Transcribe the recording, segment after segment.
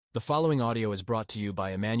The following audio is brought to you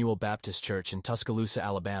by Emmanuel Baptist Church in Tuscaloosa,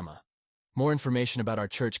 Alabama. More information about our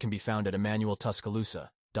church can be found at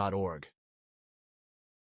emmanueltuscaloosa.org.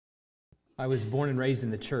 I was born and raised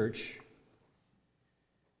in the church.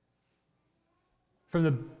 From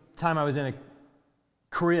the time I was in a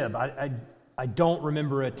crib, I don't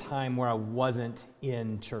remember a time where I wasn't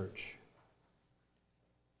in church.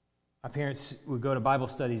 My parents would go to Bible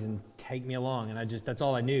studies and take me along, and that's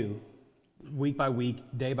all I knew. Week by week,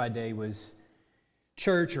 day by day was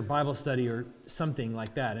church or Bible study or something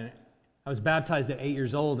like that. And I was baptized at 8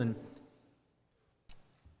 years old, and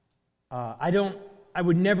I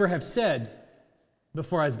would never have said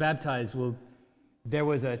before I was baptized, well, there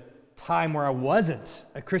was a time where I wasn't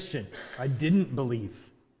a Christian. I didn't believe.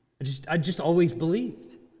 I just always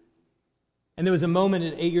believed. And there was a moment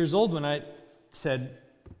at 8 years old when I said,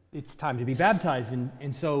 it's time to be baptized.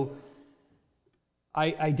 And so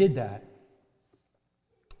I did that.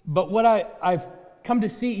 But what I've come to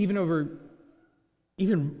see even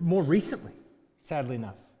more recently, sadly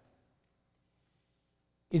enough,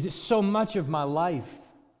 is that so much of my life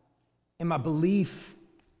and my belief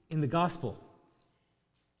in the gospel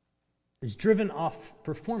is driven off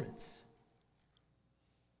performance.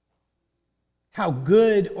 How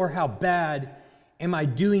good or how bad am I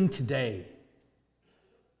doing today?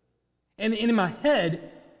 And in my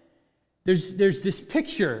head, there's this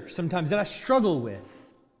picture sometimes that I struggle with.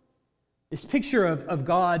 This picture of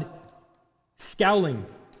God scowling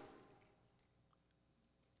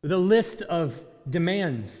with a list of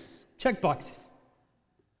demands, checkboxes,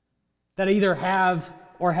 that I either have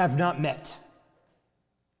or have not met.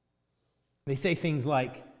 They say things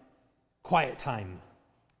like quiet time,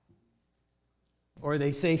 or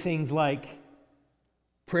they say things like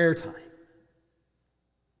prayer time,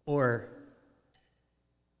 or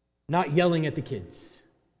not yelling at the kids,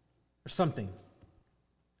 or something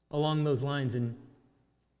along those lines. And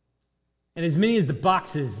as many as the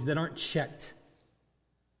boxes that aren't checked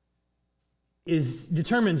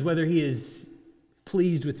determines whether he is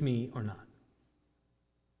pleased with me or not.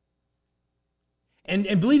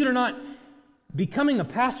 And believe it or not, becoming a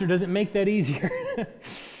pastor doesn't make that easier.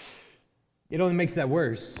 It only makes that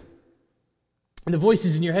worse. And the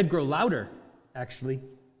voices in your head grow louder, actually.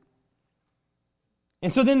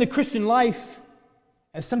 And so then the Christian life,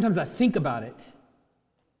 as sometimes I think about it,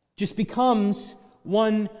 just becomes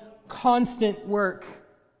one constant work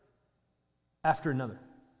after another.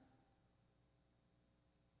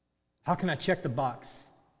 How can I check the box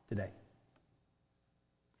today?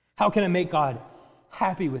 How can I make God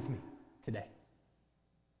happy with me today?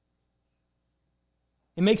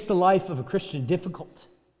 It makes the life of a Christian difficult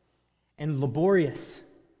and laborious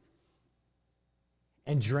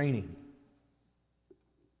and draining.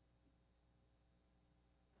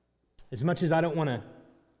 As much as I don't want to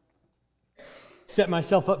set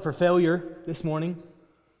myself up for failure this morning,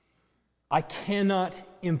 I cannot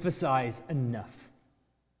emphasize enough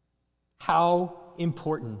how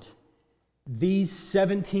important these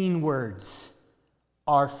 17 words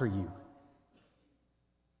are for you.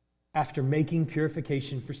 After making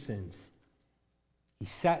purification for sins, he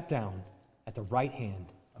sat down at the right hand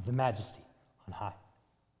of the Majesty on high.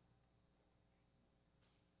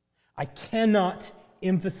 I cannot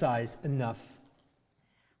emphasize enough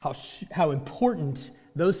how important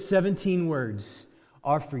those 17 words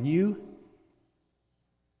are for you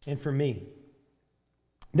and for me.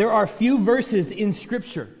 There are few verses in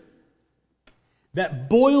Scripture that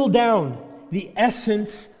boil down the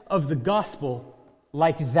essence of the gospel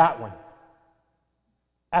like that one.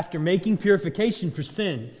 After making purification for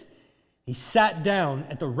sins, he sat down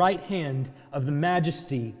at the right hand of the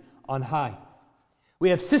Majesty on high. We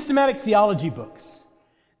have systematic theology books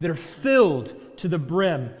that are filled to the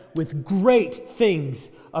brim with great things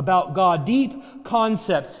about God, deep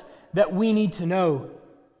concepts that we need to know.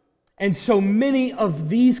 And so many of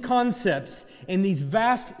these concepts in these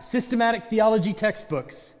vast systematic theology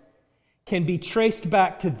textbooks can be traced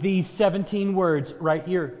back to these 17 words right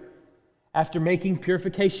here. After making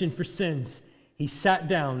purification for sins, he sat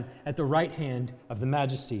down at the right hand of the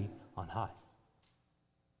Majesty on high.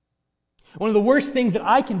 One of the worst things that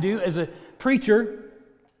I can do as a preacher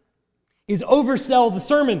is oversell the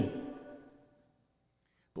sermon.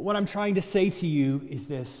 But what I'm trying to say to you is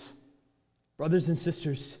this: brothers and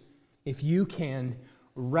sisters, if you can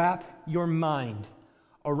wrap your mind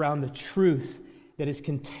around the truth that is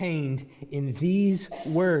contained in these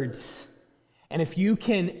words, and if you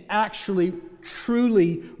can actually,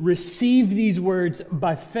 truly receive these words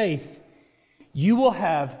by faith, you will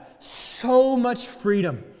have so much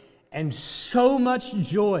freedom and so much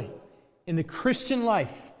joy in the Christian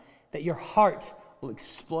life that your heart will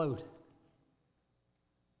explode.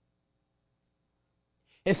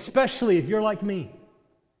 Especially if you're like me,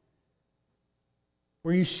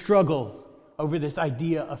 where you struggle over this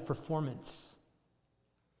idea of performance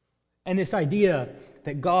and this idea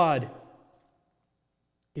that God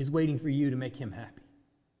is waiting for you to make Him happy.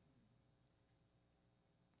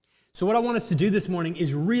 So what I want us to do this morning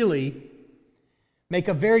is really make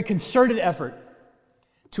a very concerted effort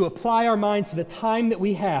to apply our minds to the time that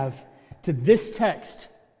we have to this text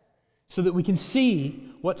so that we can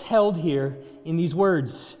see what's held here in these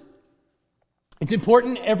words. It's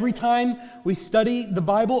important every time we study the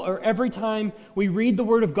Bible or every time we read the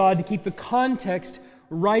Word of God to keep the context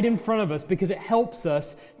right in front of us because it helps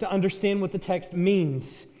us to understand what the text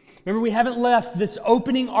means. Remember, we haven't left this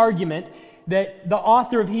opening argument that the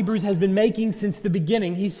author of Hebrews has been making since the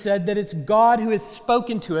beginning. He said that it's God who has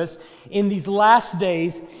spoken to us in these last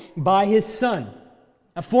days by His Son.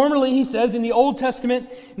 Now, formerly, he says, in the Old Testament,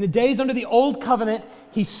 in the days under the Old Covenant,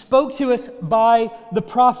 He spoke to us by the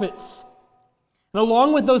prophets. And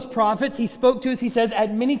along with those prophets, He spoke to us, he says,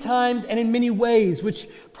 at many times and in many ways, which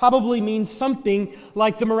probably means something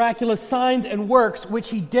like the miraculous signs and works which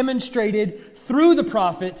He demonstrated through the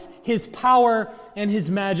prophets, His power and His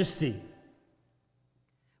majesty.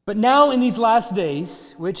 But now in these last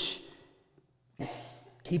days, which,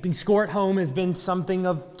 keeping score at home, has been something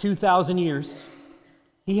of 2,000 years,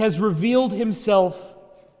 He has revealed Himself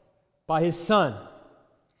by His Son.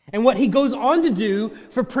 And what He goes on to do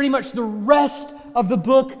for pretty much the rest of the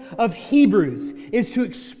book of Hebrews is to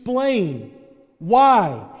explain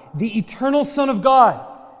why the eternal Son of God,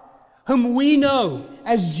 whom we know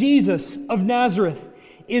as Jesus of Nazareth,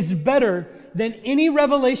 is better than any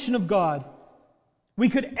revelation of God we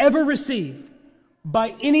could ever receive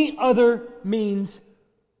by any other means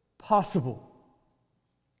possible.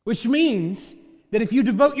 Which means that if you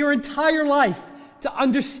devote your entire life to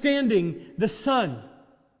understanding the Son,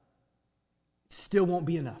 it still won't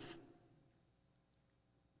be enough.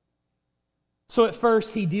 So at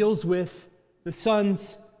first, he deals with the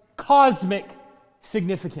Son's cosmic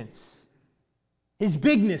significance, His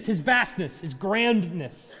bigness, His vastness, His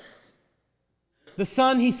grandness. The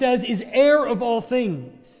Son, he says, is heir of all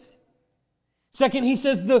things. Second, he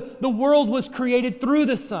says the world was created through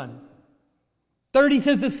the Son. Third, he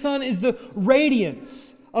says the Son is the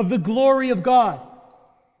radiance of the glory of God.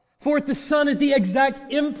 Fourth, the Son is the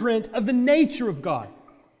exact imprint of the nature of God.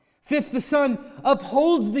 Fifth, the Son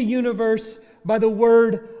upholds the universe by the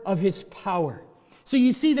word of His power. So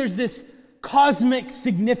you see there's this cosmic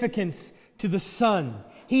significance to the Son.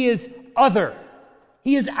 He is other.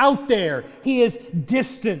 He is out there. He is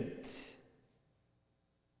distant.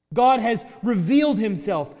 God has revealed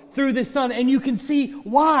Himself through the Son, and you can see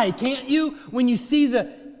why, can't you? When you see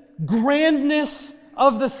the grandness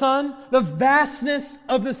of the Son, the vastness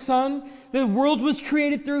of the Son, the world was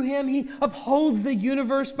created through Him. He upholds the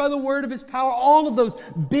universe by the word of His power. All of those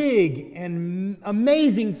big and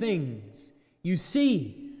amazing things. You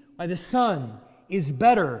see why the Son is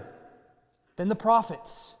better than the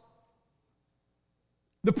prophets.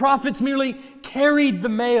 The prophets merely carried the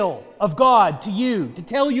mail of God to you to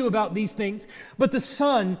tell you about these things, but the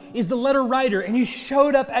Son is the letter writer, and He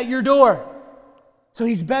showed up at your door. So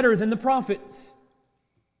He's better than the prophets.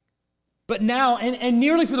 But now, and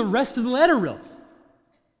nearly for the rest of the letter, really,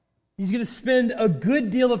 He's going to spend a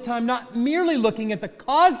good deal of time not merely looking at the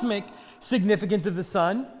cosmic significance of the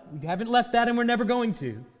Son. We haven't left that, and we're never going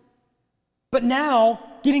to. But now,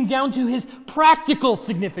 getting down to His practical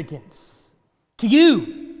significance. To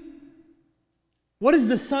you. What is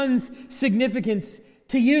the Son's significance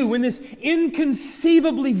to you when this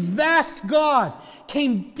inconceivably vast God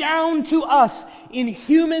came down to us in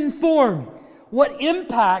human form? What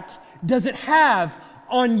impact does it have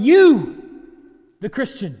on you, the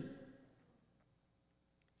Christian?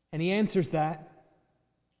 And He answers that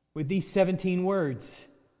with these 17 words.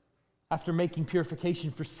 After making purification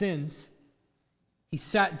for sins, He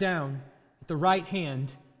sat down at the right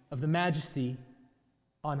hand of the Majesty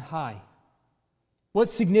on high. What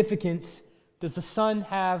significance does the Son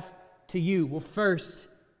have to you? Well, first,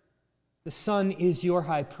 the Son is your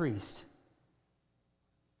high priest.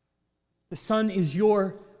 The Son is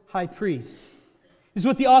your high priest. This is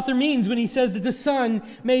what the author means when he says that the Son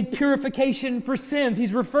made purification for sins.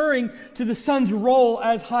 He's referring to the Son's role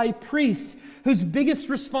as high priest, whose biggest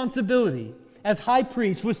responsibility as high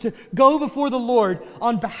priest was to go before the Lord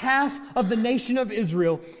on behalf of the nation of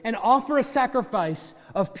Israel and offer a sacrifice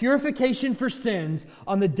of purification for sins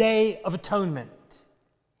on the Day of Atonement.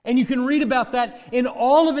 And you can read about that in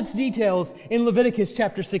all of its details in Leviticus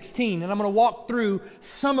chapter 16. And I'm going to walk through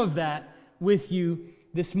some of that with you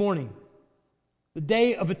this morning. The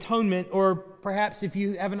Day of Atonement, or perhaps if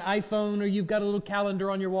you have an iPhone or you've got a little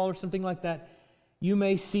calendar on your wall or something like that, you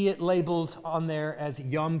may see it labeled on there as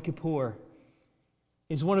Yom Kippur,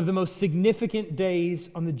 is one of the most significant days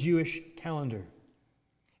on the Jewish calendar.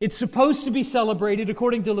 It's supposed to be celebrated,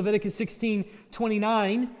 according to Leviticus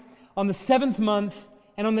 16:29, on the 7th month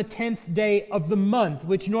and on the 10th day of the month,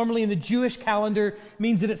 which normally in the Jewish calendar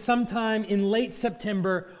means that it's sometime in late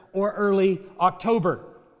September or early October.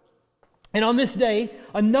 And on this day,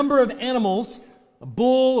 a number of animals, a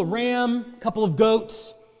bull, a ram, a couple of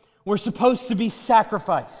goats, were supposed to be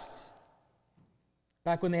sacrificed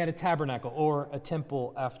back when they had a tabernacle or a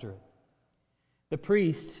temple after it. The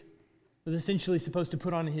priest was essentially supposed to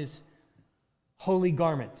put on his holy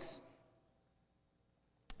garments.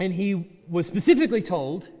 And he was specifically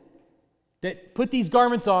told that put these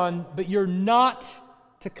garments on, but you're not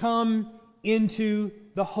to come into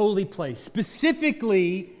the holy place.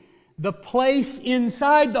 Specifically, the place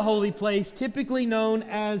inside the holy place, typically known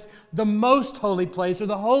as the most holy place or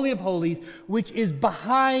the Holy of Holies, which is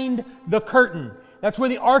behind the curtain. That's where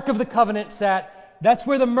the Ark of the Covenant sat. That's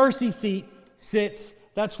where the mercy seat sits.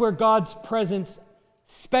 That's where God's presence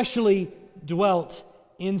specially dwelt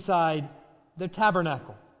inside the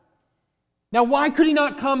tabernacle. Now, why could he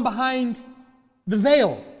not come behind the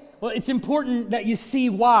veil? Well, it's important that you see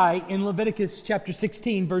why in Leviticus chapter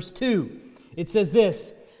 16, verse 2. It says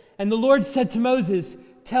this, "And the Lord said to Moses,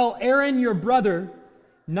 tell Aaron your brother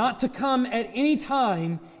not to come at any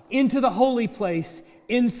time into the holy place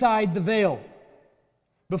inside the veil,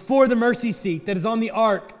 before the mercy seat that is on the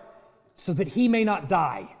ark, so that he may not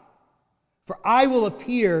die. For I will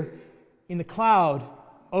appear in the cloud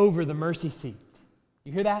over the mercy seat."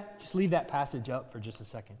 You hear that? Just leave that passage up for just a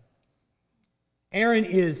second. Aaron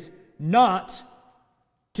is not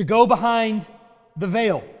to go behind the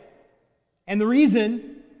veil. And the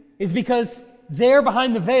reason is because there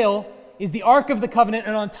behind the veil is the Ark of the Covenant,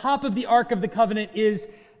 and on top of the Ark of the Covenant is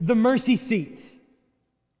the mercy seat.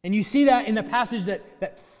 And you see that in the passage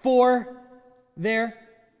that "for" there.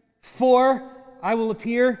 "For I will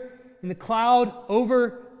appear in the cloud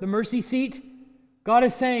over the mercy seat." God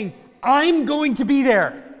is saying, I'm going to be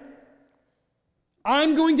there.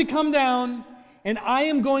 I'm going to come down, and I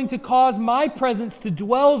am going to cause my presence to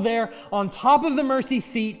dwell there on top of the mercy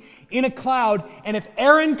seat in a cloud. And if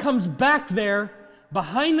Aaron comes back there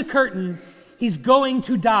behind the curtain, he's going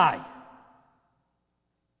to die.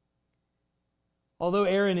 Although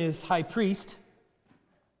Aaron is high priest,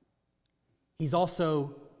 he's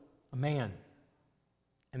also a man.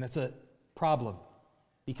 And that's a problem,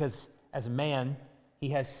 because as a man, he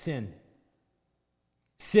has sin.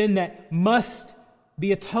 Sin that must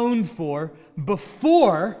be atoned for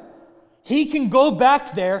before he can go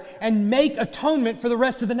back there and make atonement for the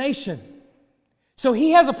rest of the nation. So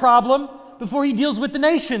he has a problem before he deals with the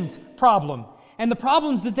nation's problem. And the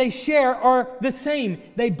problems that they share are the same.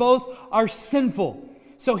 They both are sinful.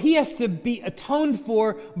 So he has to be atoned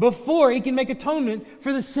for before he can make atonement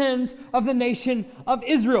for the sins of the nation of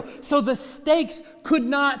Israel. So the stakes could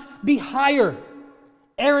not be higher.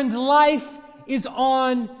 Aaron's life is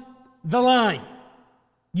on the line.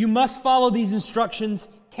 You must follow these instructions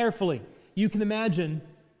carefully. You can imagine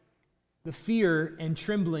the fear and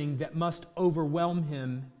trembling that must overwhelm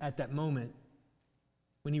him at that moment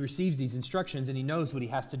when he receives these instructions and he knows what he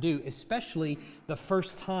has to do, especially the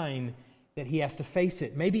first time that he has to face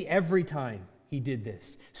it. Maybe every time he did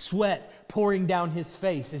this. Sweat pouring down his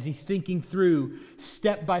face as he's thinking through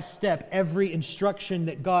step by step every instruction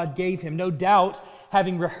that God gave him. No doubt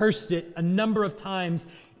having rehearsed it a number of times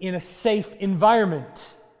in a safe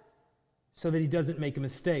environment so that he doesn't make a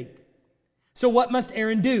mistake. So what must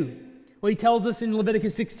Aaron do? Well, he tells us in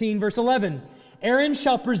Leviticus 16, verse 11, "Aaron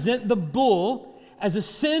shall present the bull as a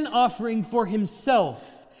sin offering for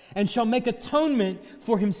himself, and shall make atonement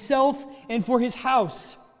for himself and for his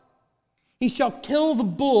house. He shall kill the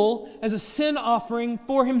bull as a sin offering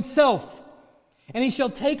for himself, and he shall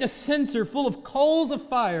take a censer full of coals of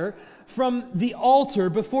fire from the altar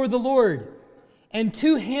before the Lord, and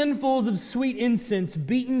 2 handfuls of sweet incense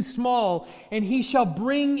beaten small, and he shall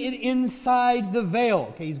bring it inside the veil."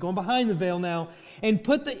 Okay, he's going behind the veil now. "And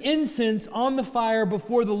put the incense on the fire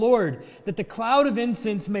before the Lord, that the cloud of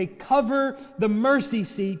incense may cover the mercy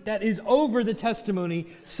seat that is over the testimony,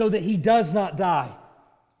 so that he does not die.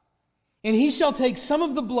 And he shall take some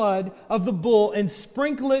of the blood of the bull and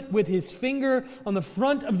sprinkle it with his finger on the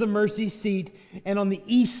front of the mercy seat and on the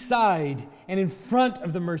east side, and in front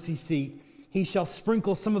of the mercy seat he shall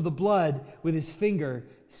sprinkle some of the blood with his finger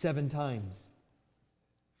 7 times.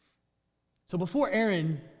 So before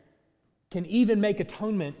Aaron can even make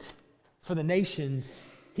atonement for the nations,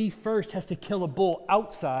 he he first has to kill a bull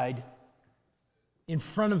outside in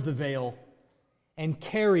front of the veil and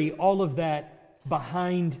carry all of that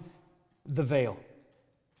behind the veil.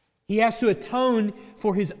 He has to atone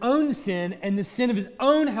for his own sin and the sin of his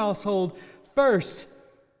own household first.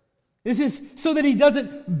 This is so that he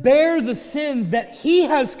doesn't bear the sins that he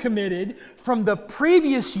has committed from the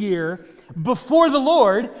previous year before the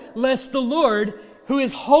Lord, lest the Lord, who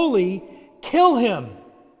is holy, kill him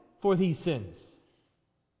for these sins.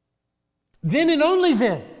 Then and only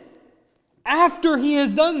then, after he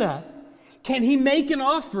has done that, can he make an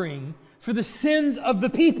offering for the sins of the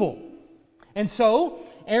people. And so,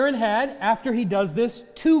 Aaron had, after he does this,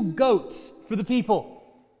 2 goats for the people.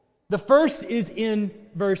 The first is in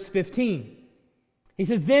verse 15. He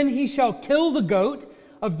says, "Then he shall kill the goat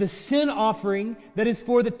of the sin offering that is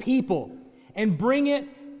for the people, and bring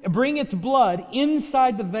its blood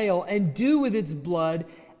inside the veil, and do with its blood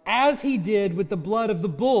as he did with the blood of the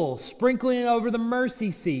bull, sprinkling it over the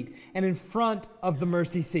mercy seat and in front of the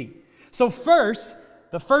mercy seat." So first,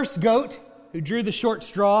 the first goat who drew the short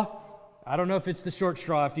straw, I don't know if it's the short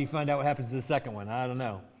straw after you find out what happens to the second one. I don't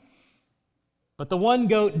know. But the one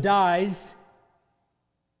goat dies,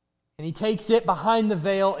 and he takes it behind the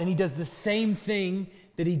veil, and he does the same thing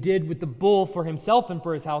that he did with the bull for himself and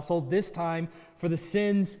for his household, this time for the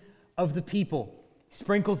sins of the people. He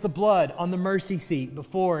sprinkles the blood on the mercy seat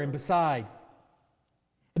before and beside.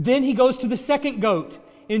 Then he goes to the second goat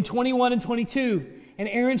in 21 and 22. "And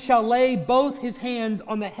Aaron shall lay both his hands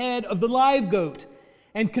on the head of the live goat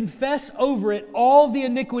and confess over it all the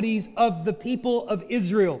iniquities of the people of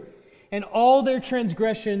Israel and all their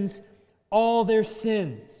transgressions, all their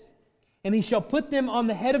sins. And he shall put them on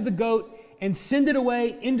the head of the goat and send it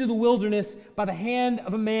away into the wilderness by the hand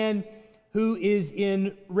of a man who is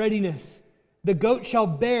in readiness. The goat shall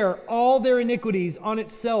bear all their iniquities on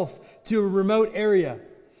itself to a remote area,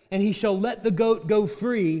 and he shall let the goat go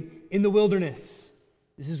free in the wilderness."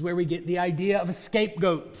 This is where we get the idea of a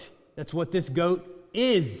scapegoat. That's what this goat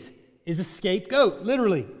is a scapegoat,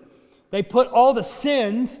 literally. They put all the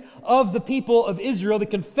sins of the people of Israel, they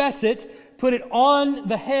confess it, put it on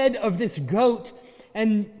the head of this goat,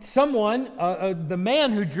 and someone, the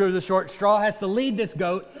man who drew the short straw, has to lead this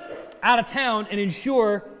goat out of town and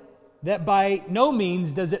ensure that by no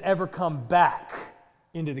means does it ever come back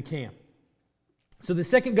into the camp. So the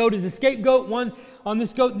second goat is the scapegoat. One on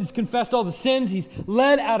this goat has confessed all the sins. He's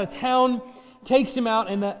led out of town, takes him out,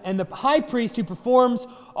 and the high priest who performs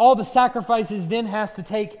all the sacrifices then has to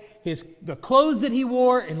take the clothes that he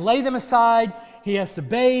wore and lay them aside. He has to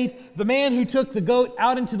bathe. The man who took the goat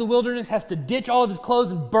out into the wilderness has to ditch all of his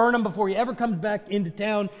clothes and burn them before he ever comes back into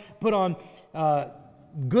town, put on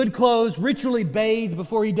good clothes, ritually bathe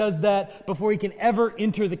before he does that, before he can ever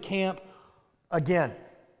enter the camp again.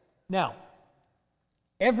 Now,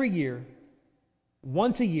 every year,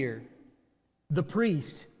 once a year, the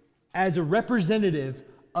priest, as a representative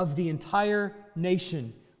of the entire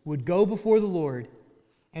nation, would go before the Lord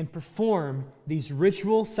and perform these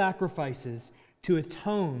ritual sacrifices to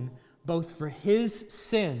atone both for his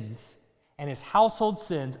sins and his household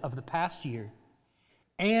sins of the past year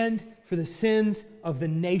and for the sins of the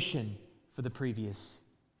nation for the previous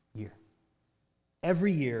year.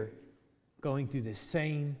 Every year going through this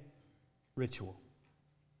same ritual.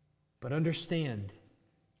 But understand,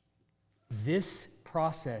 this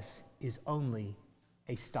process is only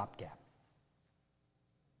a stopgap.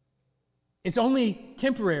 It's only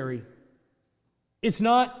temporary. It's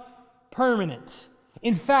not permanent.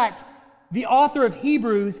 In fact, the author of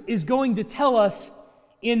Hebrews is going to tell us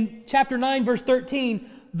in chapter 9, verse 13,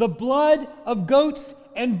 the blood of goats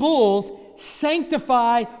and bulls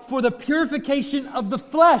sanctify for the purification of the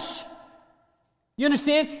flesh. You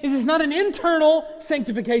understand? This is not an internal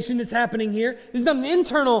sanctification that's happening here. This is not an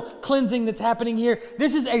internal cleansing that's happening here.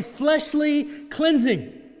 This is a fleshly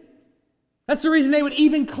cleansing. That's the reason they would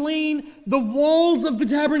even clean the walls of the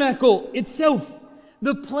tabernacle itself,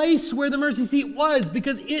 the place where the mercy seat was,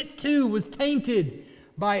 because it too was tainted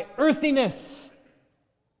by earthiness.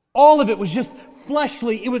 All of it was just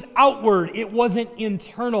fleshly. It was outward. It wasn't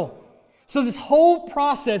internal. So this whole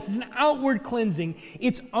process is an outward cleansing.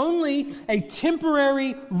 It's only a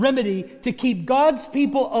temporary remedy to keep God's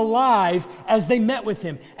people alive as they met with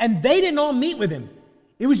him. And they didn't all meet with him.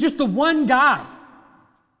 It was just the one guy.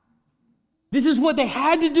 This is what they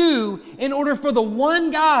had to do in order for the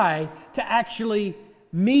one guy to actually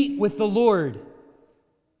meet with the Lord.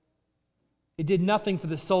 It did nothing for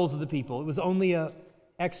the souls of the people. It was only an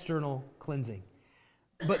external cleansing.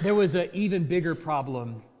 But there was an even bigger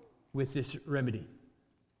problem with this remedy.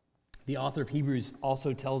 The author of Hebrews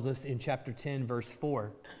also tells us in chapter 10, verse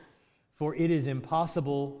 4, For it is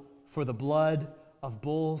impossible for the blood of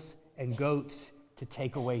bulls and goats to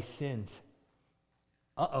take away sins.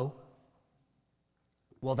 Uh-oh.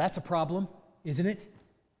 Well, that's a problem, isn't it?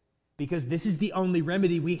 Because this is the only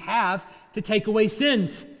remedy we have to take away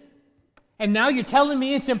sins. And now you're telling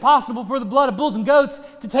me it's impossible for the blood of bulls and goats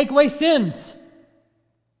to take away sins.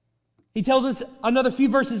 He tells us another few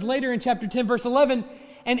verses later in chapter 10, verse 11,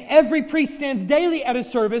 and every priest stands daily at his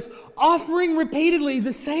service, offering repeatedly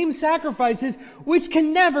the same sacrifices, which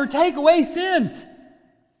can never take away sins.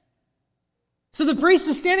 So the priest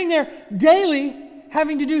is standing there daily,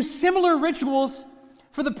 having to do similar rituals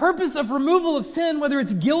for the purpose of removal of sin, whether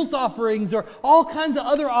it's guilt offerings or all kinds of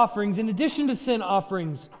other offerings in addition to sin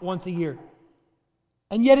offerings once a year.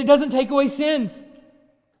 And yet it doesn't take away sins.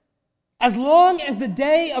 As long as the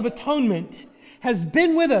Day of Atonement has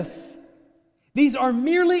been with us, these are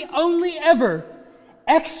merely only ever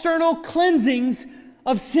external cleansings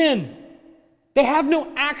of sin. They have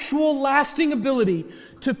no actual lasting ability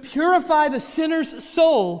to purify the sinner's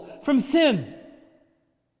soul from sin.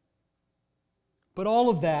 But all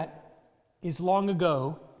of that is long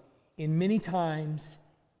ago, in many times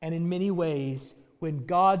and in many ways, when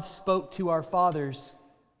God spoke to our fathers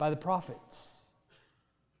by the prophets.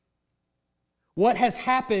 What has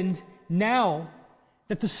happened now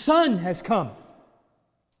that the Son has come?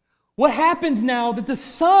 What happens now that the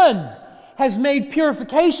Son has made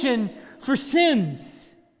purification for sins?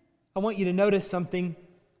 I want you to notice something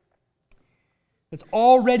that's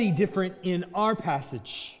already different in our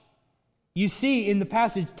passage. You see in the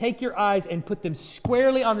passage, take your eyes and put them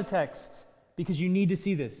squarely on the text because you need to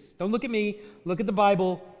see this. Don't look at me, look at the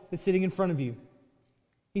Bible that's sitting in front of you.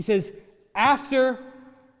 He says, after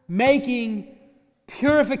making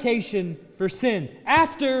purification for sins.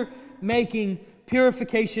 After making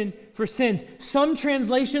purification for sins. Some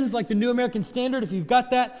translations, like the New American Standard, if you've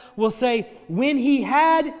got that, will say, when he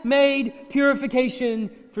had made purification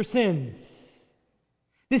for sins.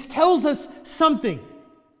 This tells us something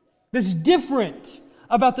that's different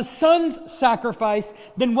about the Son's sacrifice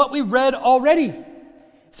than what we read already. It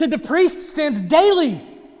said the priest stands daily,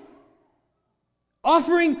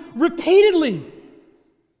 offering repeatedly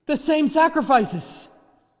the same sacrifices.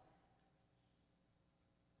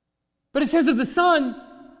 But it says of the Son,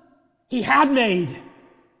 he had made.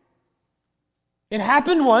 It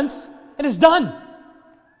happened once, and it's done.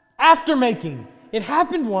 After making, it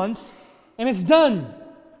happened once, and it's done.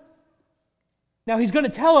 Now he's going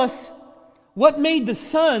to tell us what made the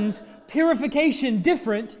Son's purification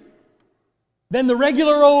different than the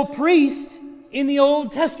regular old priest in the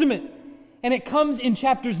Old Testament. And it comes in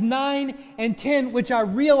chapters 9 and 10, which I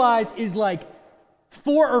realize is like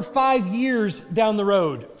 4 or 5 years down the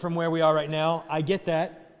road from where we are right now. I get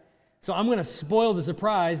that. So I'm going to spoil the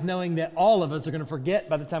surprise knowing that all of us are going to forget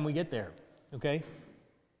by the time we get there. Okay?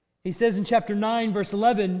 He says in chapter 9, verse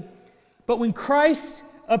 11, but when Christ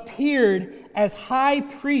appeared as high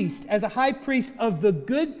priest, as a high priest of the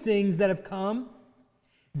good things that have come,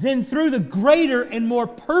 then through the greater and more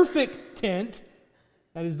perfect tent,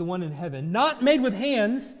 that is the one in heaven, not made with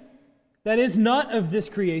hands, that is not of this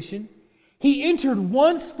creation, he entered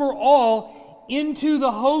once for all into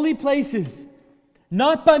the holy places,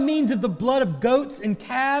 not by means of the blood of goats and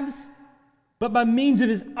calves, but by means of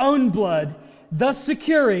his own blood, thus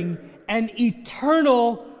securing an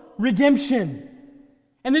eternal redemption.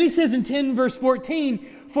 And then he says in 10 verse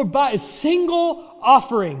 14, for by a single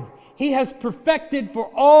offering he has perfected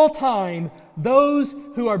for all time those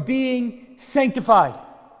who are being sanctified.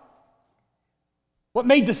 What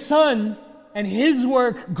made the Son and his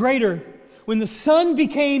work greater? When the Son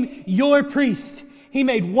became your priest, he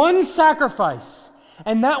made one sacrifice,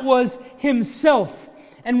 and that was himself.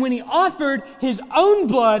 And when he offered his own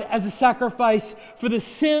blood as a sacrifice for the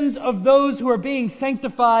sins of those who are being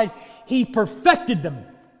sanctified, he perfected them.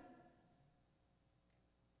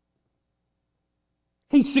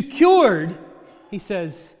 He secured, he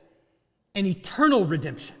says, an eternal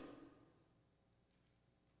redemption.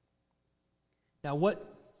 Now,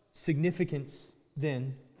 what significance,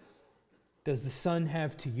 then, does the Son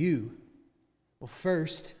have to you? Well,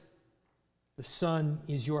 first, the Son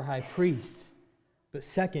is your high priest. But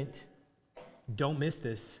second, don't miss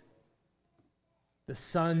this, the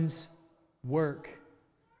Son's work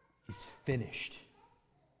is finished.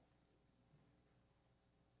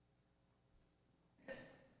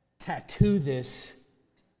 Tattoo this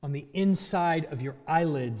on the inside of your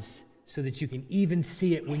eyelids so that you can even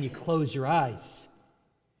see it when you close your eyes.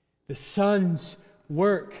 The Son's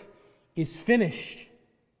work is finished.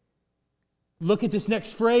 Look at this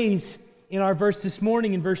next phrase in our verse this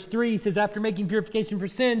morning. In verse 3, he says, after making purification for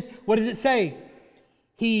sins, what does it say?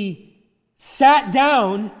 He sat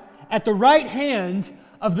down at the right hand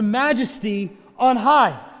of the Majesty on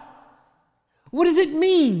high. What does it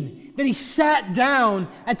mean that he sat down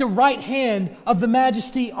at the right hand of the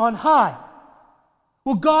Majesty on high?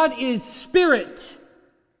 Well, God is spirit.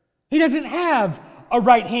 He doesn't have a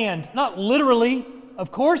right hand, not literally,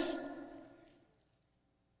 of course.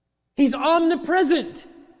 He's omnipresent.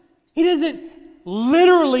 He doesn't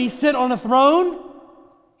literally sit on a throne.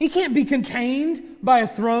 He can't be contained by a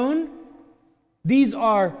throne. These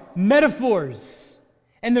are metaphors,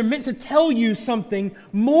 and they're meant to tell you something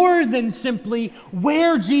more than simply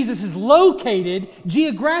where Jesus is located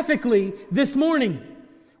geographically this morning.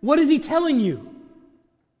 What is he telling you?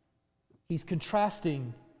 He's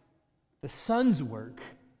contrasting the Son's work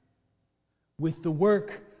with the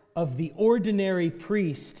work of the ordinary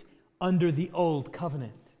priest under the Old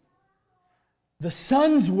Covenant. The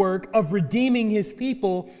Son's work of redeeming his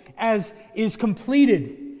people as is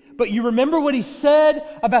completed. But you remember what he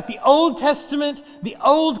said about the Old Testament, the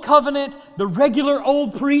Old Covenant, the regular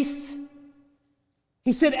old priests?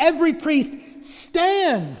 He said every priest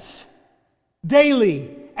stands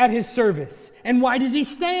daily at his service. And why does he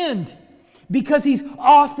stand? Because he's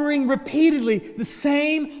offering repeatedly the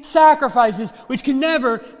same sacrifices which can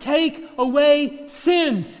never take away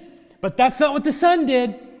sins. But that's not what the Son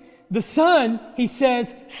did. The Son, he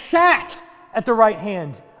says, sat at the right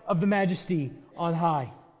hand of the Majesty on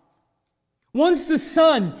high. Once the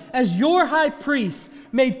Son, as your high priest,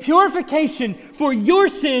 made purification for your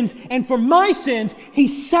sins and for my sins, he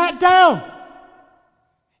sat down.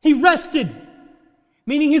 He rested,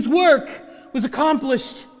 meaning his work was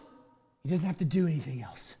accomplished. He doesn't have to do anything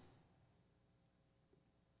else.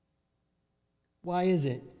 Why is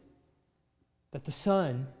it that the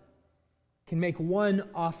Son can make one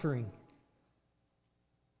offering?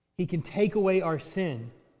 He can take away our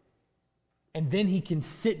sin, and then he can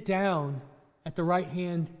sit down at the right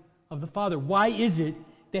hand of the Father. Why is it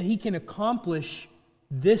that he can accomplish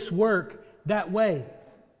this work that way?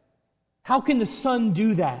 How can the Son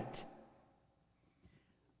do that?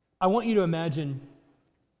 I want you to imagine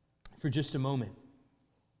for just a moment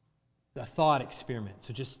a thought experiment.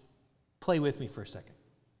 So just play with me for a second.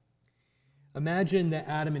 Imagine that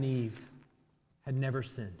Adam and Eve had never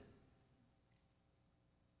sinned.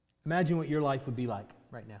 Imagine what your life would be like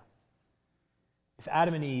right now if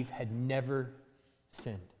Adam and Eve had never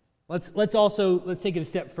sinned. Let's take it a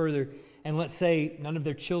step further, and let's say none of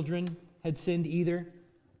their children had sinned either.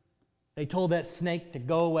 They told that snake to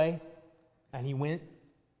go away, and he went.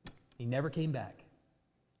 He never came back.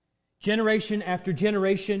 Generation after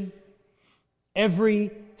generation,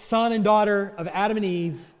 every son and daughter of Adam and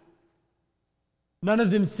Eve, none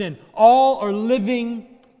of them sinned. All are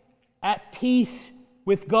living at peace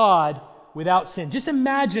with God without sin. Just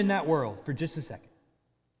imagine that world for just a second.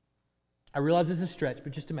 I realize it's a stretch,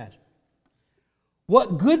 but just imagine.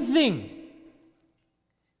 What good thing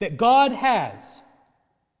that God has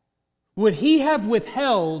would he have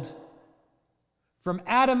withheld from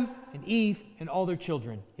Adam and Eve and all their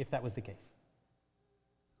children if that was the case?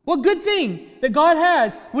 What good thing that God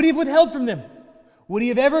has would he have withheld from them? Would he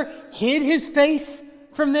have ever hid his face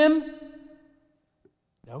from them?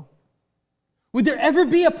 No. Would there ever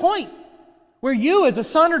be a point where you, as a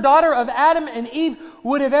son or daughter of Adam and Eve,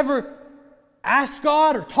 would have ever asked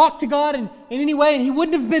God or talked to God in any way, and he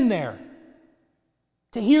wouldn't have been there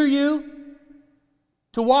to hear you,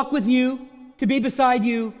 to walk with you, to be beside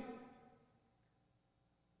you?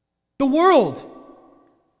 The world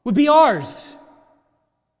would be ours.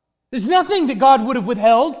 There's nothing that God would have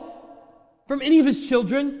withheld from any of his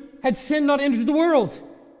children had sin not entered the world.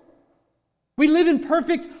 We live in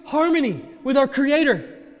perfect harmony with our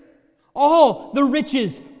Creator. All the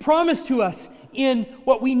riches promised to us in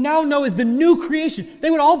what we now know as the new creation, they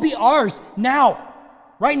would all be ours now,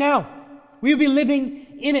 right now. We would be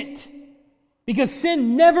living in it because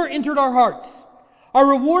sin never entered our hearts. Our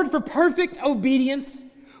reward for perfect obedience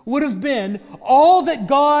would have been all that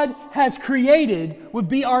God has created would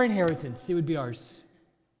be our inheritance. It would be ours.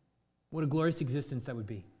 What a glorious existence that would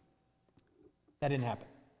be. That didn't happen.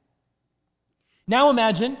 Now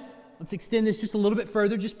imagine, let's extend this just a little bit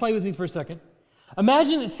further. Just play with me for a second.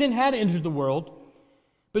 Imagine that sin had entered the world,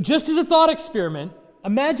 but just as a thought experiment,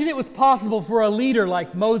 imagine it was possible for a leader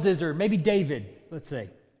like Moses or maybe David, let's say,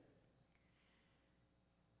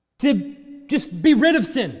 to just be rid of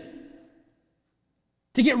sin.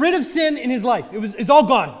 To get rid of sin in his life. It's all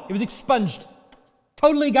gone. It was expunged.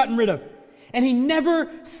 Totally gotten rid of. And he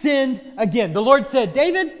never sinned again. The Lord said,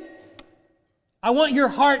 David, I want your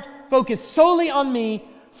heart focused solely on me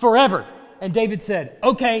forever. And David said,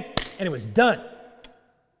 okay, and it was done.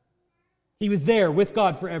 He was there with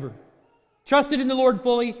God forever. trusted in the Lord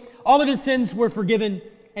fully, all of his sins were forgiven,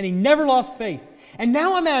 and he never lost faith. And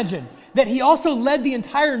now imagine that he also led the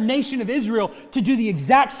entire nation of Israel to do the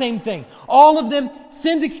exact same thing. All of them,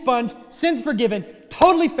 sins expunged, sins forgiven,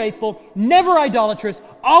 totally faithful, never idolatrous,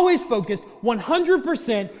 always focused,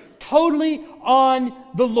 100% totally on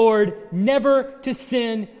the Lord, never to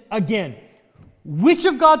sin again. Which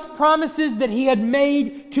of God's promises that he had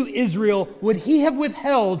made to Israel would he have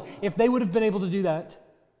withheld if they would have been able to do that?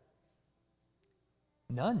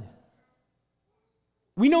 None.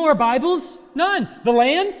 We know our Bibles? None. The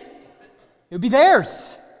land? It would be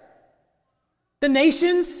theirs. The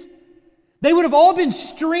nations? They would have all been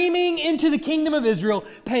streaming into the kingdom of Israel,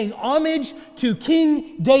 paying homage to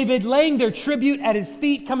King David, laying their tribute at his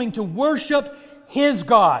feet, coming to worship his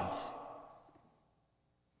God.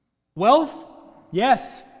 Wealth?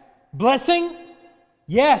 Yes. Blessing?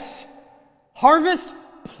 Yes. Harvest?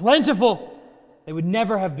 Plentiful. They would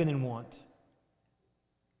never have been in want.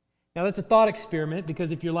 Now that's a thought experiment,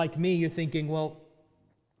 because if you're like me, you're thinking, well,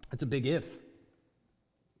 that's a big if.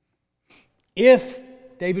 If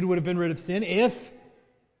David would have been rid of sin, if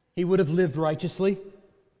he would have lived righteously.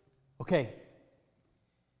 Okay,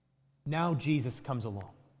 now Jesus comes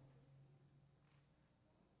along.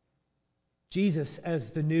 Jesus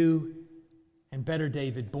as the new and better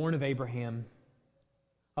David, born of Abraham,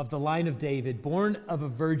 of the line of David, born of a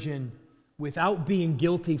virgin, without being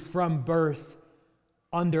guilty from birth,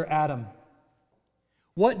 under Adam.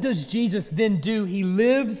 What does Jesus then do? He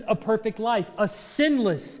lives a perfect life, a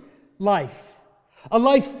sinless life, a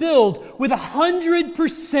life filled with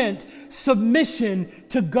 100% submission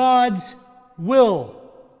to God's will.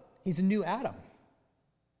 He's a new Adam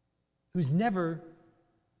who's never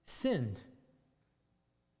sinned.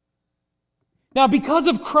 Now, because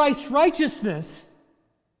of Christ's righteousness,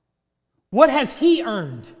 what has he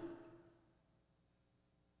earned?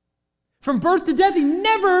 From birth to death, he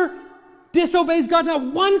never disobeys God,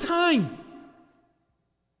 not one time.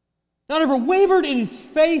 Not ever wavered in his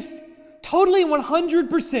faith, totally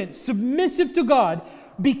 100% submissive to God.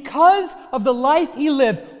 Because of the life he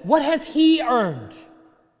lived, what has he earned?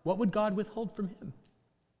 What would God withhold from him?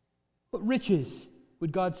 What riches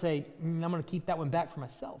would God say, I'm going to keep that one back for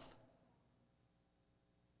myself?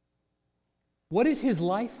 What is his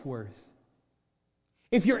life worth?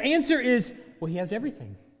 If your answer is, well, he has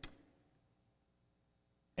everything,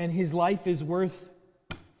 and his life is worth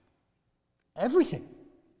everything.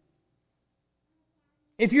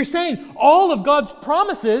 If you're saying all of God's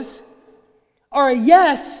promises are a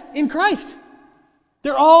yes in Christ,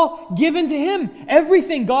 they're all given to him.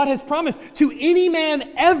 Everything God has promised to any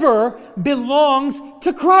man ever belongs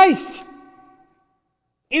to Christ.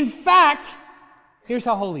 In fact, here's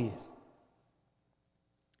how holy he is.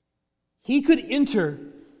 He could enter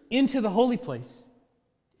into the holy place.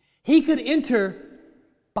 He could enter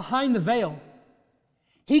behind the veil.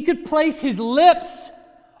 He could place his lips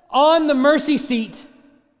on the mercy seat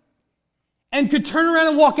and could turn around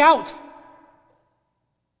and walk out.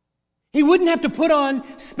 He wouldn't have to put on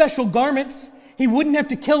special garments. He wouldn't have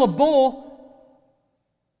to kill a bull.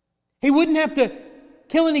 He wouldn't have to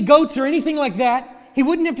kill any goats or anything like that. He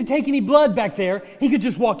wouldn't have to take any blood back there. He could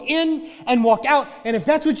just walk in and walk out. And if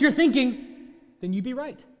that's what you're thinking, then you'd be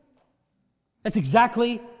right. That's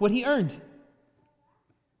exactly what he earned.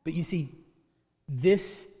 But you see,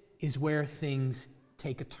 this is where things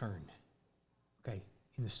take a turn, okay,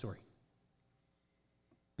 in the story.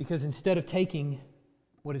 Because instead of taking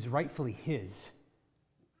what is rightfully his,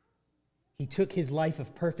 he took his life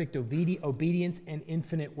of perfect obedience and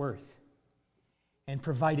infinite worth and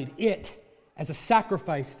provided it as a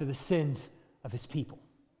sacrifice for the sins of his people.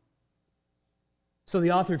 So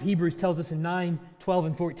the author of Hebrews tells us in 9, 12,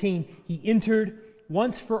 and 14, he entered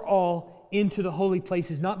once for all into the holy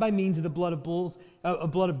places, not by means of the blood of bulls,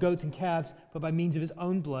 blood of goats and calves, but by means of his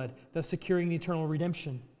own blood, thus securing the eternal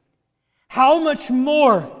redemption. How much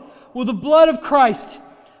more will the blood of Christ,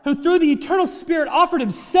 who through the eternal Spirit offered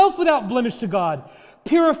himself without blemish to God,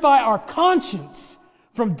 purify our conscience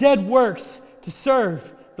from dead works to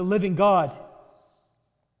serve the living God?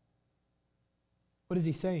 What is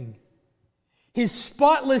he saying? His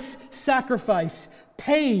spotless sacrifice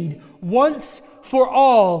paid once for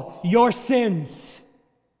all your sins.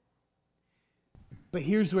 But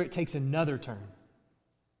here's where it takes another turn.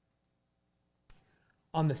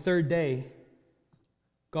 On the third day,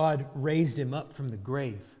 God raised him up from the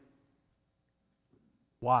grave.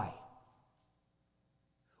 Why?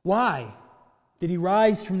 Why did he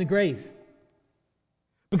rise from the grave?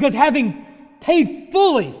 Because having paid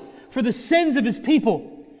fully for the sins of his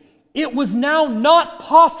people, it was now not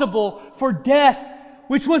possible for death,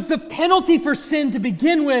 which was the penalty for sin to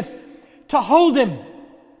begin with, to hold him.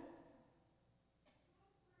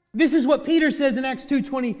 This is what Peter says in Acts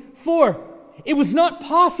 2:24. It was not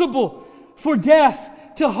possible for death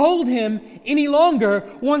to hold him any longer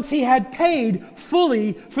once he had paid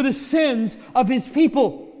fully for the sins of his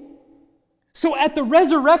people. So at the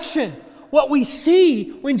resurrection, what we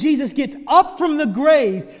see when Jesus gets up from the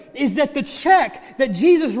grave is that the check that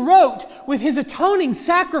Jesus wrote with his atoning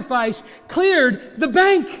sacrifice cleared the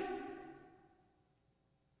bank.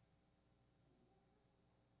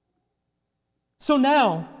 So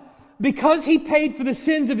now, because he paid for the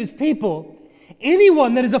sins of his people,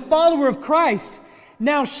 anyone that is a follower of Christ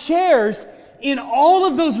now shares in all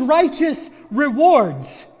of those righteous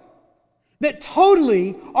rewards that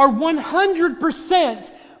totally are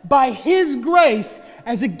 100% by his grace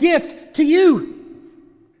as a gift to you.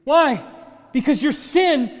 Why? Because your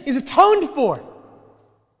sin is atoned for.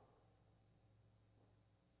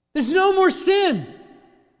 There's no more sin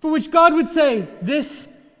for which God would say, this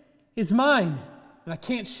is mine, and I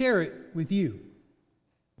can't share it with you.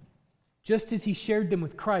 Just as he shared them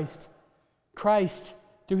with Christ, Christ,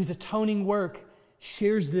 through his atoning work,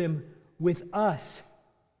 shares them with us.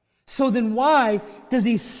 So then why does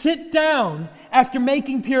he sit down after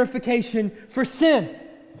making purification for sin?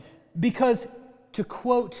 Because, to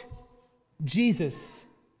quote Jesus,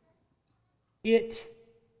 it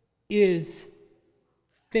is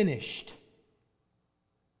finished.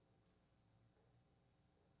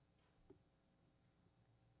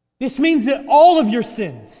 This means that all of your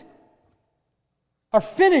sins are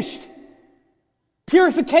finished.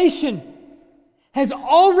 Purification has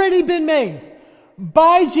already been made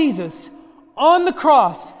by Jesus on the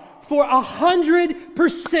cross for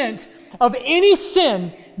 100% of any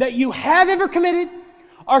sin that you have ever committed,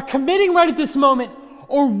 are committing right at this moment,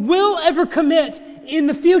 or will ever commit in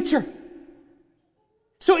the future.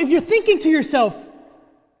 So if you're thinking to yourself,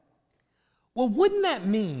 well, wouldn't that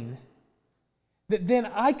mean that then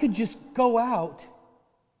I could just go out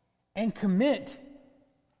and commit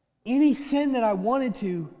any sin that I wanted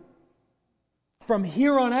to from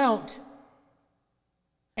here on out,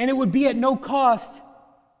 and it would be at no cost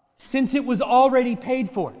since it was already paid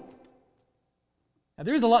for? Now,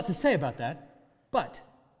 there is a lot to say about that, but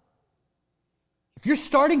if you're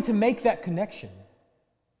starting to make that connection,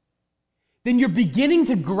 then you're beginning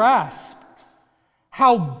to grasp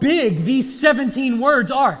how big these 17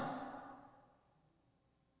 words are.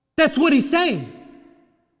 That's what he's saying.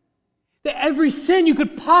 That every sin you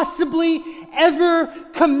could possibly ever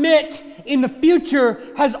commit in the future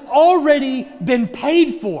has already been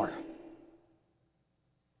paid for.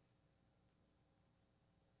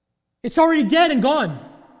 It's already dead and gone.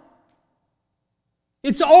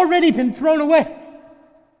 It's already been thrown away.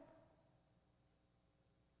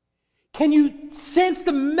 Can you sense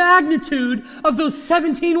the magnitude of those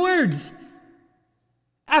 17 words?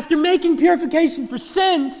 After making purification for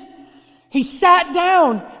sins, he sat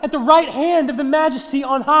down at the right hand of the Majesty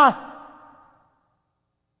on high.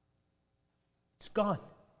 It's gone.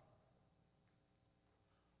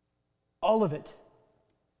 All of it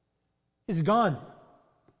is gone.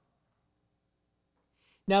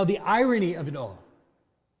 Now, the irony of it all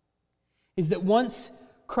is that once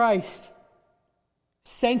Christ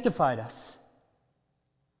sanctified us,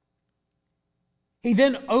 he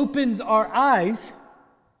then opens our eyes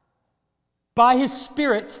by his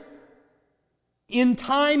Spirit in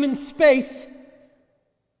time and space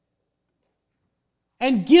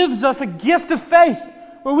and gives us a gift of faith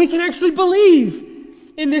where we can actually believe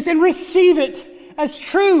in this and receive it as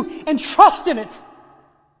true and trust in it.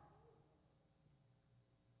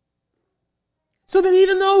 So that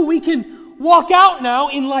even though we can walk out now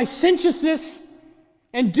in licentiousness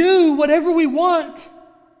and do whatever we want,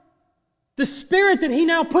 the Spirit that he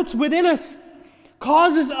now puts within us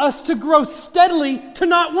causes us to grow steadily to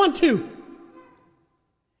not want to.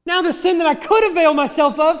 Now the sin that I could avail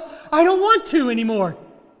myself of, I don't want to anymore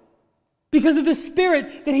because of the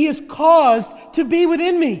Spirit that he has caused to be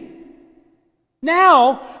within me.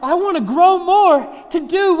 Now I want to grow more to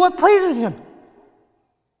do what pleases him.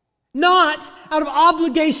 Not out of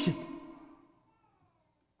obligation,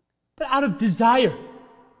 but out of desire.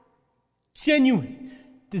 Genuine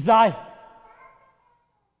desire.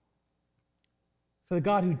 For the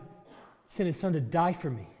God who sent his Son to die for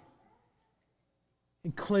me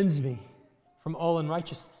and cleanse me from all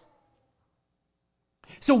unrighteousness.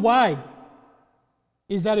 So why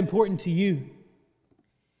is that important to you?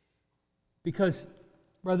 Because,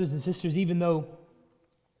 brothers and sisters, even though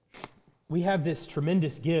we have this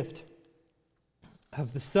tremendous gift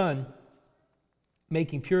of the Son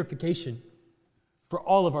making purification for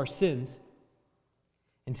all of our sins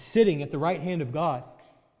and sitting at the right hand of God,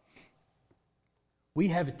 We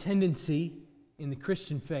have a tendency in the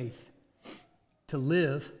Christian faith to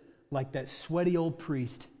live like that sweaty old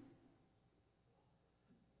priest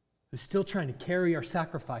who's still trying to carry our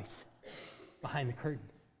sacrifice behind the curtain.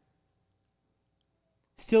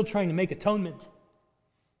 Still trying to make atonement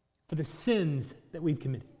for the sins that we've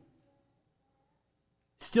committed.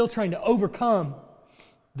 Still trying to overcome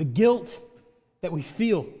the guilt that we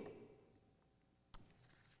feel.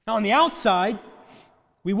 Now, on the outside,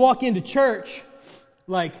 we walk into church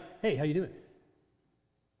like, hey, how you doing?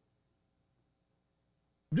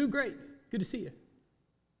 I'm doing great. Good to see you.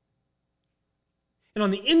 And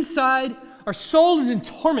on the inside, our soul is in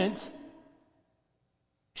torment,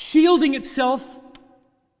 shielding itself,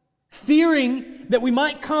 fearing that we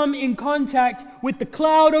might come in contact with the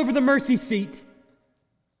cloud over the mercy seat.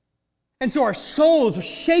 And so our souls are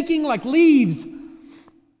shaking like leaves,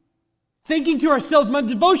 thinking to ourselves, my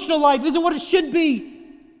devotional life isn't what it should be.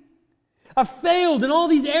 I've failed in all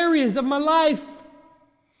these areas of my life.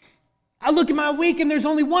 I look at my week and there's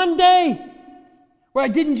only one day where I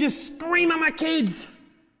didn't just scream at my kids.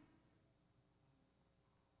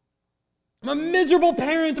 I'm a miserable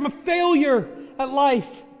parent. I'm a failure at life.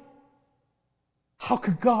 How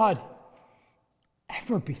could God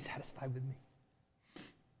ever be satisfied with me?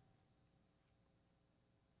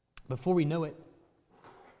 Before we know it,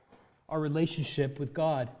 our relationship with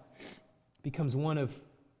God becomes one of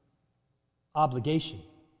obligation.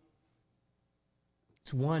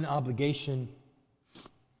 It's one obligation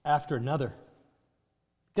after another.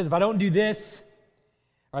 Because if I don't do this,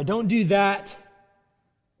 or I don't do that,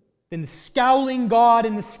 then the scowling God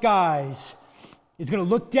in the skies is going to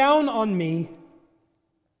look down on me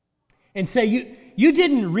and say, you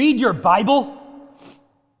didn't read your Bible?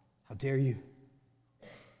 How dare you?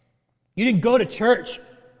 You didn't go to church?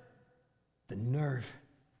 The nerve.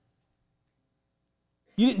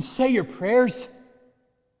 You didn't say your prayers?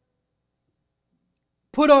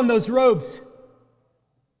 Put on those robes.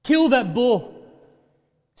 Kill that bull.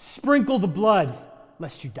 Sprinkle the blood,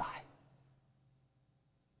 lest you die.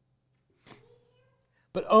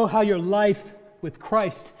 But oh, how your life with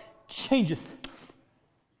Christ changes.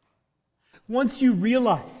 Once you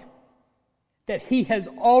realize that He has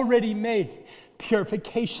already made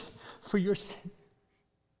purification for your sin.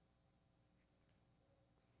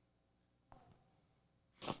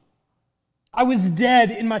 I was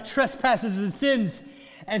dead in my trespasses and sins,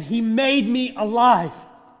 and He made me alive.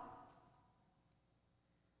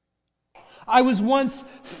 I was once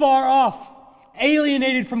far off,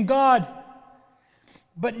 alienated from God,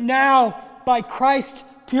 but now, by Christ's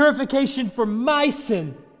purification for my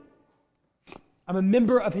sin, I'm a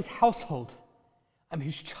member of His household. I'm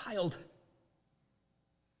His child.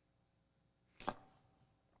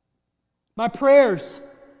 My prayers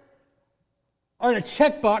aren't a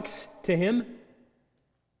checkbox to Him.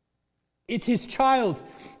 It's His child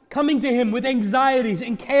coming to Him with anxieties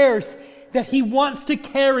and cares that He wants to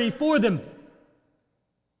carry for them.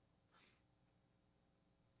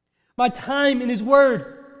 My time in His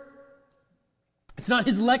Word, it's not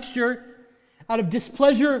His lecture out of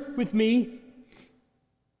displeasure with me.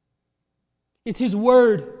 It's His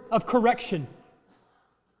word of correction,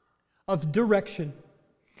 of direction,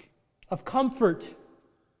 of comfort,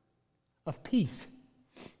 of peace.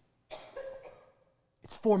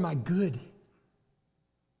 It's for my good.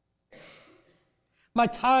 My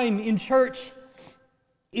time in church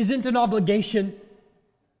isn't an obligation,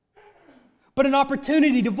 but an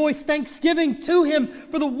opportunity to voice thanksgiving to Him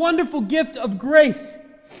for the wonderful gift of grace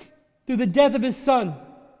through the death of His Son,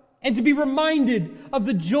 and to be reminded of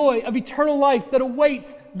the joy of eternal life that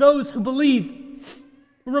awaits those who believe.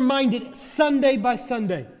 We're reminded Sunday by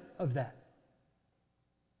Sunday of that.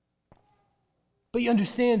 But you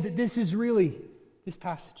understand that this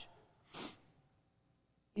passage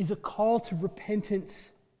is a call to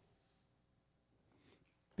repentance,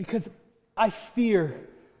 because I fear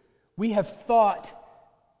we have thought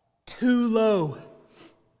too low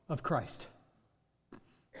of Christ.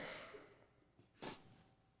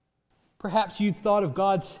 Perhaps you've thought of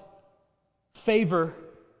God's favor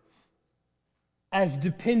as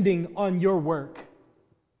depending on your work.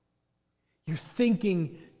 You're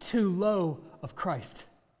thinking too low of Christ.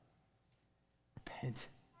 Repent.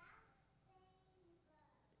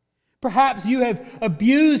 Perhaps you have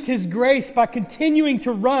abused His grace by continuing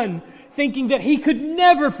to run, thinking that He could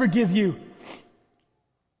never forgive you.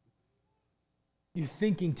 You're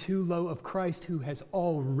thinking too low of Christ, who has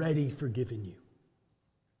already forgiven you.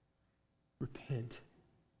 Repent.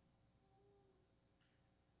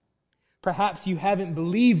 Perhaps you haven't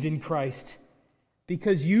believed in Christ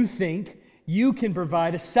because you think you can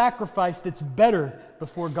provide a sacrifice that's better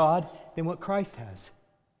before God than what Christ has.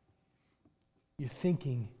 You're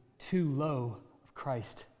thinking too low of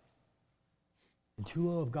Christ, and too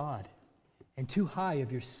low of God, and too high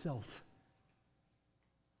of yourself.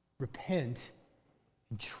 Repent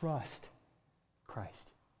and trust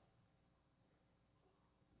Christ.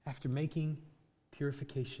 After making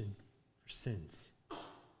purification for sins,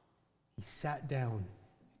 he sat down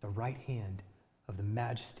at the right hand of the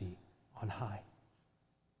Majesty on high.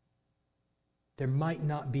 There might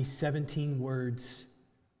not be 17 words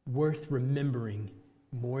worth remembering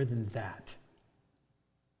more than that.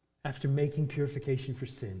 After making purification for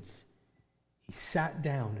sins, he sat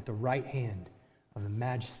down at the right hand of the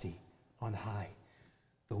Majesty on high.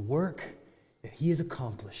 The work that he has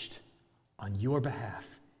accomplished on your behalf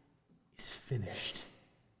is finished.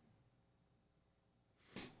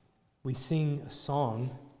 We sing a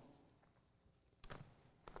song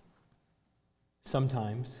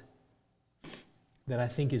sometimes that I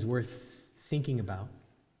think is worth thinking about,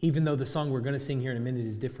 even though the song we're going to sing here in a minute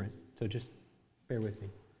is different. So just bear with me.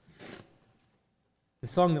 The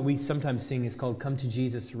song that we sometimes sing is called "Come to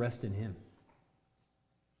Jesus, Rest in Him."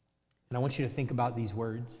 And I want you to think about these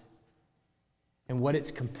words and what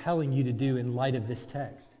it's compelling you to do in light of this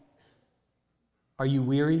text. Are you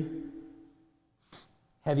weary?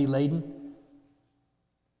 Heavy laden?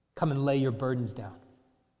 Come and lay your burdens down.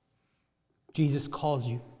 Jesus calls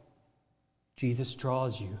you. Jesus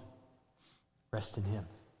draws you. Rest in Him.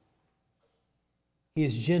 He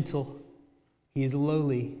is gentle. He is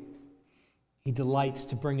lowly. He delights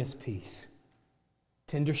to bring us peace.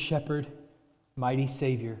 Tender shepherd, mighty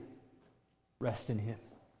Savior, rest in Him.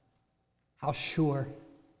 How sure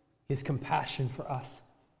His compassion for us.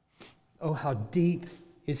 Oh, how deep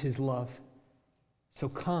is His love. So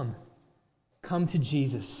come to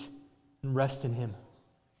Jesus and rest in Him.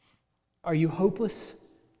 Are you hopeless?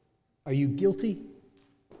 Are you guilty?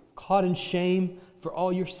 Caught in shame for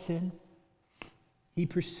all your sin? He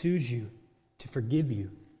pursues you to forgive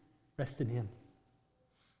you. Rest in Him.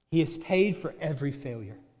 He has paid for every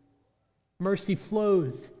failure. Mercy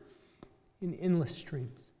flows in endless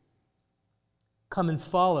streams. Come and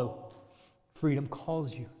follow. Freedom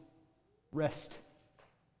calls you. Rest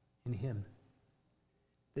in Him.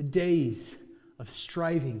 The days of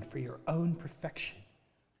striving for your own perfection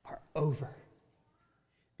are over,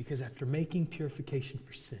 because after making purification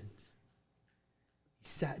for sins, He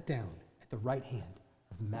sat down at the right hand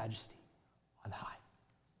of Majesty on high.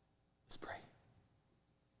 Let's pray.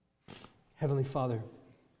 Heavenly Father,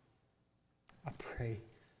 I pray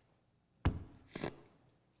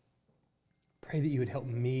that you would help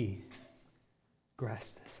me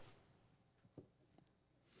grasp this.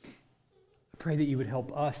 I pray that you would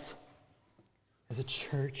help us as a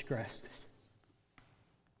church grasp this.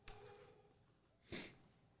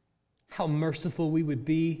 How merciful we would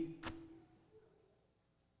be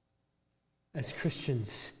as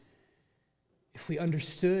Christians if we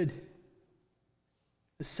understood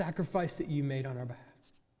the sacrifice that you made on our behalf,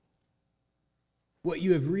 what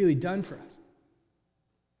you have really done for us.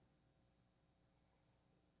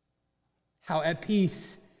 How at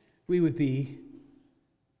peace we would be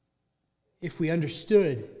if we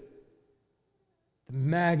understood the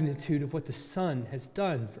magnitude of what the Son has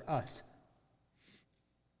done for us.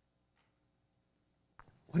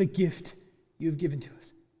 What a gift you have given to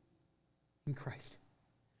us in Christ.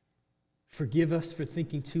 Forgive us for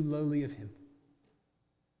thinking too lowly of Him.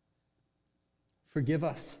 Forgive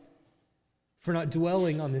us for not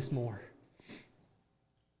dwelling on this more.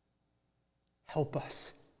 Help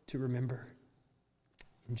us to remember.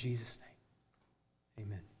 In Jesus' name,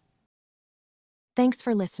 amen. Thanks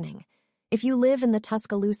for listening. If you live in the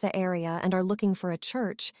Tuscaloosa area and are looking for a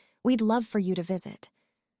church, we'd love for you to visit.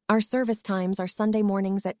 Our service times are Sunday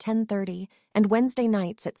mornings at 10:30 and Wednesday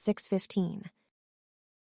nights at 6:15.